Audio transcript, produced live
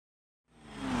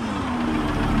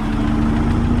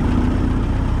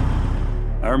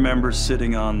remember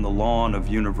sitting on the lawn of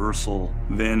Universal,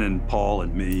 Vin and Paul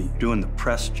and me, doing the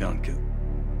press junket.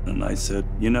 And I said,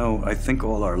 you know, I think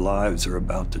all our lives are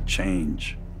about to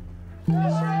change.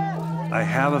 I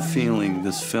have a feeling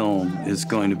this film is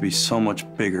going to be so much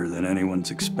bigger than anyone's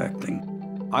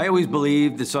expecting. I always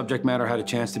believed the subject matter had a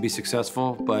chance to be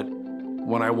successful, but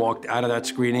when I walked out of that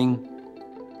screening,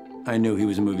 I knew he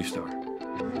was a movie star.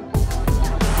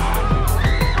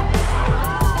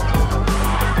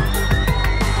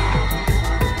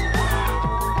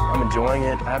 I'm enjoying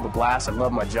it. I have a blast. I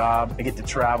love my job. I get to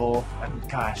travel.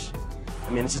 Gosh, I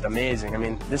mean, it's just amazing. I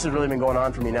mean, this has really been going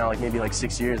on for me now, like maybe like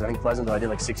 6 years. I think Pleasantville I did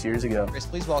like 6 years ago. Chris,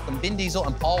 please welcome Vin Diesel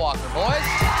and Paul Walker, boys.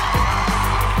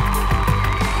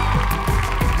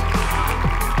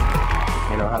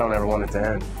 You know, I don't ever want it to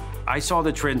end. I saw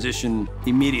the transition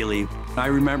immediately. I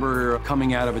remember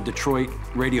coming out of a Detroit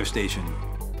radio station.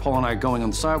 Paul and I going on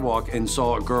the sidewalk and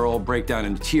saw a girl break down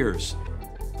into tears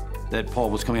that Paul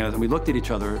was coming out of, and we looked at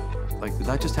each other like, did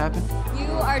that just happen? You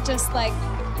are just like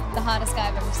the hottest guy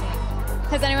I've ever seen.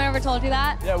 Has anyone ever told you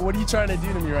that? Yeah, what are you trying to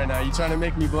do to me right now? You trying to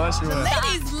make me blush or what?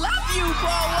 Ladies love you,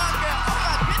 Paul Walker.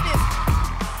 Oh, my goodness.